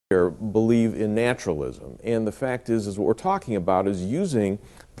believe in naturalism, and the fact is what we're talking about is using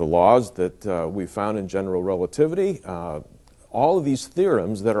the laws that we found in general relativity, all of these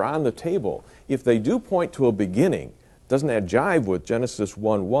theorems that are on the table. If they do point to a beginning, doesn't that jive with Genesis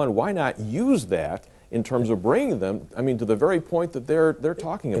 1:1? Why not use that in terms of bringing them, I mean, to the very point that they're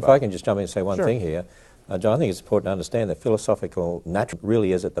talking about? If I can just jump in and say one Sure. thing here. John, I think it's important to understand that philosophical naturalism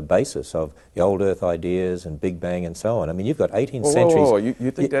really is at the basis of the old Earth ideas and Big Bang and so on. I mean, you've got 18 centuries... Whoa.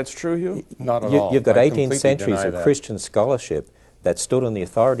 You think that's true, Hugh? Not at all. You've got I 18 centuries of that. Christian scholarship that stood on the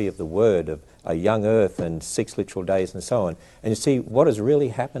authority of the Word of a young Earth and 6 literal days and so on. And you see, what has really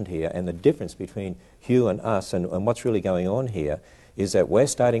happened here, and the difference between Hugh and us and what's really going on here, is that we're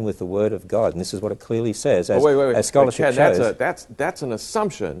starting with the Word of God, and this is what it clearly says, as scholarship shows. That's an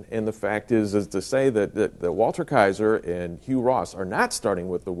assumption, and the fact is to say that Walter Kaiser and Hugh Ross are not starting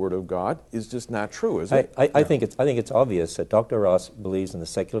with the Word of God is just not true, is it? I think it's obvious that Dr. Ross believes in the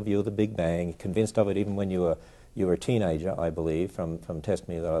secular view of the Big Bang, convinced of it even when you were a teenager, I believe, from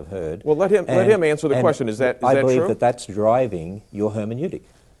testimony that I've heard. Well, let him answer the question. Is that true? I believe that's driving your hermeneutic.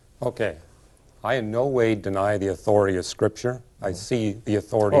 Okay. I in no way deny the authority of Scripture. I see the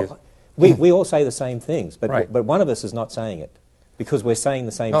authority. We all say the same things, but Right. but one of us is not saying it because we're saying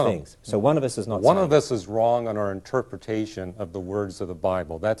the same things. So one of us is not. One saying of us is wrong on our interpretation of the words of the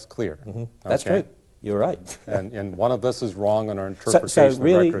Bible. That's clear. That's okay? true. You're right. and one of us is wrong on our interpretation So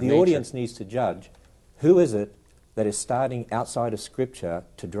really, of record the nature. audience needs to judge who is it that is starting outside of Scripture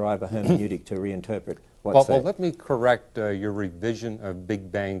to drive a hermeneutic to reinterpret what's Well, there. let me correct your revision of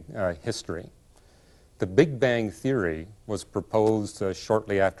Big Bang history. The Big Bang theory was proposed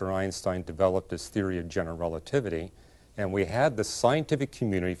shortly after Einstein developed his theory of general relativity, and we had the scientific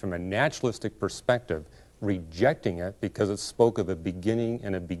community from a naturalistic perspective rejecting it because it spoke of a beginning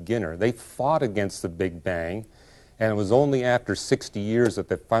and a beginner. They fought against the Big Bang, and it was only after 60 years that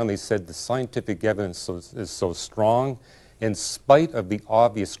they finally said the scientific evidence is so strong, in spite of the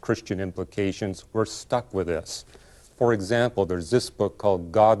obvious Christian implications, we're stuck with this. For example, there's this book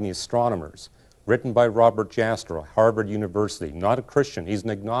called God and the Astronomers, written by Robert Jastrow, Harvard University, not a Christian, he's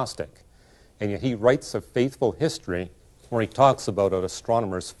an agnostic. And yet he writes a faithful history where he talks about how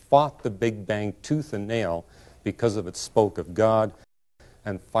astronomers fought the Big Bang tooth and nail because of it spoke of God.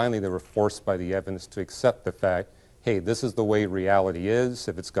 And finally they were forced by the evidence to accept the fact, hey, this is the way reality is.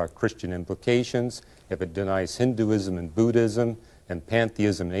 If it's got Christian implications, if it denies Hinduism and Buddhism and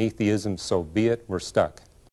pantheism and atheism, so be it, we're stuck.